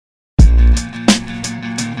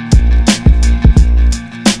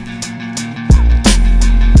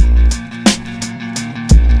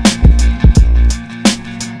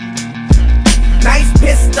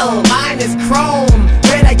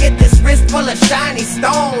shiny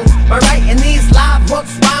stones. By writing these live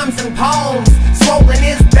books, rhymes and poems. Swollen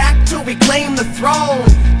his back to reclaim the throne.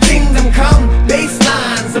 Kingdom come, bass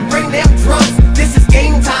lines, and bring them drums. This is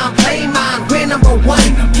game time, play mine, we're number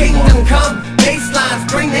one. Kingdom come, bass lines,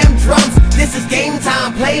 bring them drums. This is game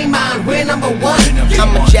time, play mine, we're number one.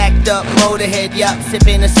 I'm a jacked up motorhead, yup,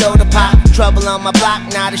 sipping a soda pop. Trouble on my block,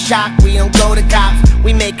 not a shock, we don't go to cops.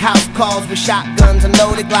 We make house calls with shotguns and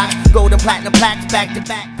loaded glocks. Golden platinum plaques back to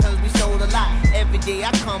back, cause we sold a lot. Every day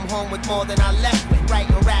I come home with more than I left with.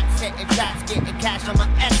 Writing raps, setting traps, getting cash on my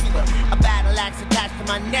escort. A battle axe attached to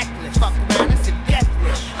my necklace. Fuck around, it's a death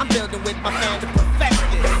wish. I'm building with my fan to perfect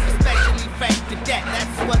this. Especially fresh to death,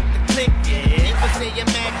 that's what the click is. People say you're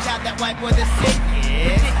mad child, that white boy the sick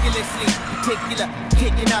is. Ridiculously particular,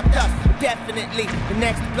 kicking up dust. Definitely the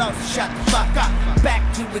next blow, so shut the fuck up. Back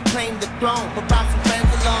to reclaim the throne, but brought some friends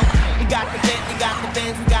along. We got the Bentley, got the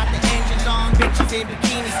Benz, we got the engines on. Bitches in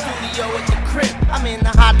bikini, studio at the crib. I'm in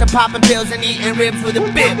the hot tub popping pills and eating ribs with a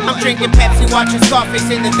bib. I'm drinking Pepsi, watching Scarface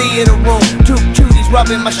in the theater room. Two cuties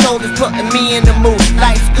rubbing my shoulders, putting me in the mood.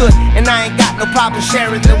 Life's good, and I ain't got no problem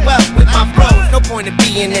sharing the wealth with my bros. No point in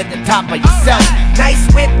being at the top of yourself. Nice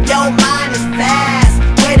whip, your mind is fast.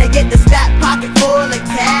 Where to get this fat pocket full of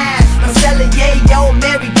cash? I'm selling yayo,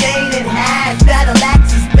 Mary Jane and hash. Battle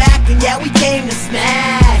axe is back, and yeah, we came to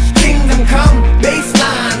smash. Kingdom come, bass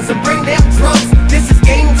lines, and bring them drums. This is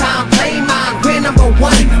game time, play mine, we're number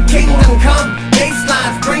one. Kingdom come, bass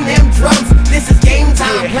lines, bring them drums. This is game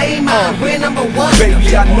time, play mine, we're number one.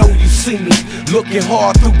 Baby, I know you see me looking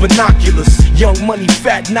hard through binoculars. Young money,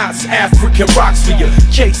 fat knots, African rocks for you.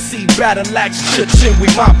 KC, battle axe, cha-ching, we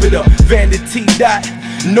mop it up. Vanity dot,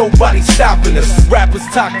 nobody stopping us. Rappers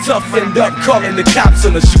talk tough, end up calling the cops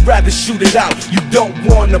on us. You'd rather shoot it out, you don't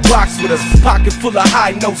wanna box with us. Pocket full of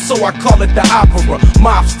high notes, so I call it the opera.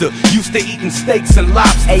 Mobster, used to eating steaks and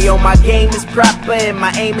lobsters. Ayo, my game is proper and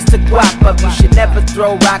my aim is to guap up. You should never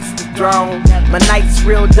throw rocks at the throne. My nights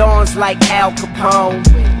real dawns like Al Capone.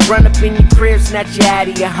 Run up in your crib, snatch you out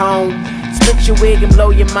of your home. Split your wig and blow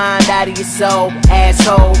your mind out of your soul.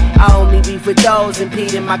 Asshole, I only beef with those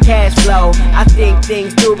impeding my cash flow. I think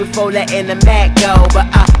things through before letting the Mac go. But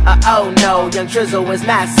oh no, young Trizzle was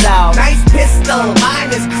not so. Nice pistol,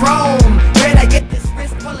 mine is chrome. Where'd I get this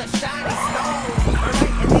wrist full of shiny stones?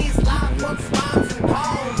 Writing these live books, rhymes and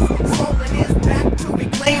poems. Swollen his back to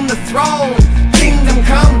reclaim the throne. Kingdom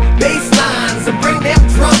come, bass lines, and bring them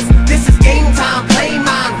drums. This is game time, play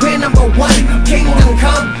mine, we're number one. Kingdom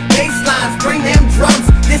come, bass lines, bring them drums.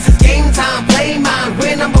 This is game time, play mine,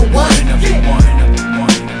 we're number one.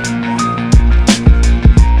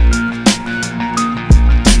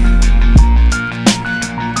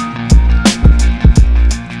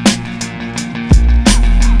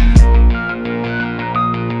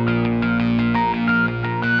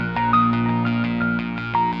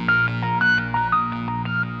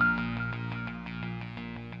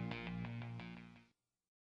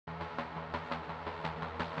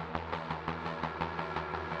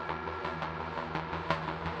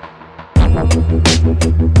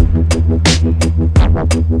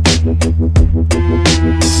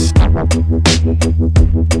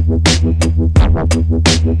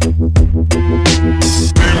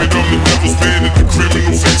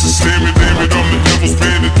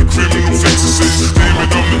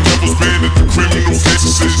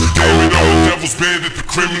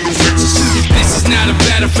 This is not a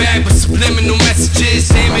battle bag, but subliminal messages.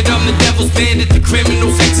 Damn it, I'm the devil's bandit, the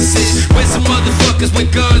criminal fixes. Where's some motherfuckers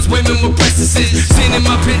with guns, women with breastises? Sending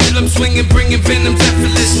my pendulum swinging, bringing venom's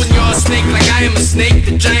effortless. When you're a snake like I am a snake,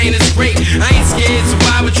 the giant is great. I ain't scared, so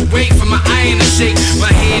why would you wait for my iron to shake?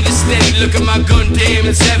 My hand is steady, look at my gun, damn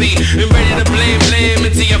it's heavy. And ready to blam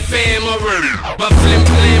into your fam already. My flim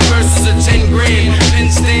flam versus a 10 grand.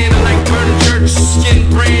 Pen stand, I like burning church,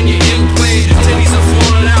 skin brand, your implant. Titties are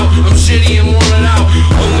falling out, I'm shitty and worn out.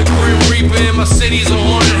 On the Grim Reaper in my city's a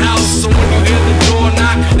haunted house. So when you hear the door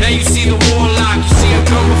knock, now you see the warlock. You see him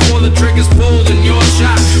come before the trigger's pulled and you're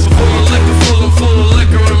shot. Before your liquor full and full of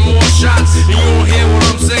liquor and more shots. And you don't hear what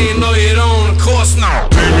I'm saying, no you don't, of course not.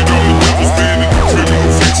 Damn it, I'm the devil's bandit, the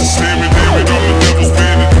criminal fixes. Damn it, I'm the devil's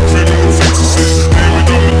bandit, the criminal fixes. Damn it,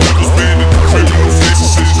 I'm the devil's bandit, the criminal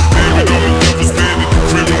fixes. Damn it, I'm the devil's bandit, the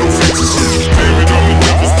criminal fixes. Damn it, I'm the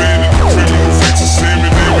devil's bandit, the criminal fixes. Damn it,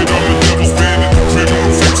 I'm the devil's bandit, the criminal fixes. Damn it, I'm the devil's bandit, the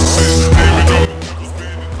criminal fixes.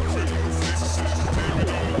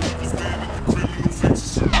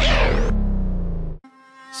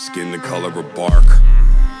 Skin the color of bark,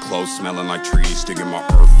 clothes smelling like trees, digging my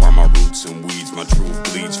earth, find my roots and weeds. My truth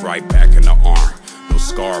bleeds right back in the arm. No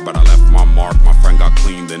scar, but I left my mark. My friend got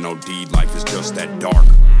clean, then no deed. Life is just that dark.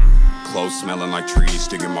 Clothes smelling like trees,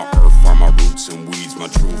 digging my earth, find my roots roots and weeds. My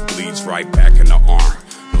truth bleeds right back in the arm.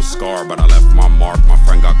 No scar, but I left my mark. My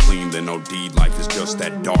friend got clean, then no deed. Life is just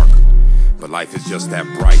that dark, but life is just that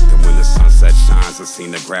bright. Then when the sunset shines, I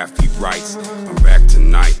seen the graffiti writes. I'm back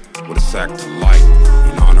tonight with a sack to light.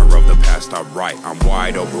 In honor of the past I write. I'm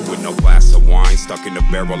wide open with no glass of wine. Stuck in the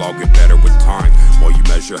barrel, I'll get better with time. While you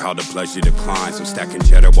measure how the pleasure declines, I'm stacking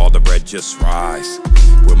cheddar while the bread just rise.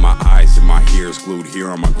 With my eyes and my ears glued here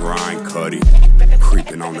on my grind, Cuddy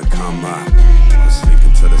creeping on the come up. I'm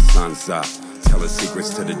sleeping till the sun's up, telling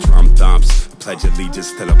secrets to the drum thumps. I pledge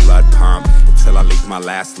allegiance to the blood pump until I leak my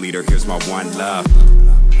last leader. Here's my one love.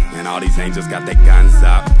 And all these angels got their guns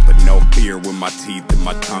up, but no fear when my teeth and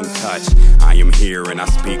my tongue touch. I am here and I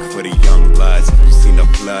speak for the young bloods. You seen the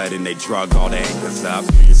flood and they drug all the anchors up.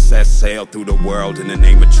 It set sail through the world in the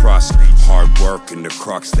name of trust. Hard work and the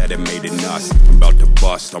crux that it made in us. I'm about to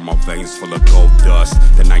bust on my veins full of gold dust.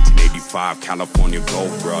 The 1985 California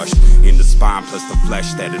gold rush in the spine plus the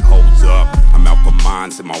flesh that it holds up. I'm out for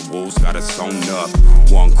mines and my wolves got it sewn up.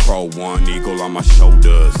 One crow, one eagle on my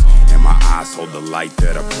shoulders, and my eyes hold the light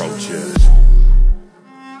that approaches.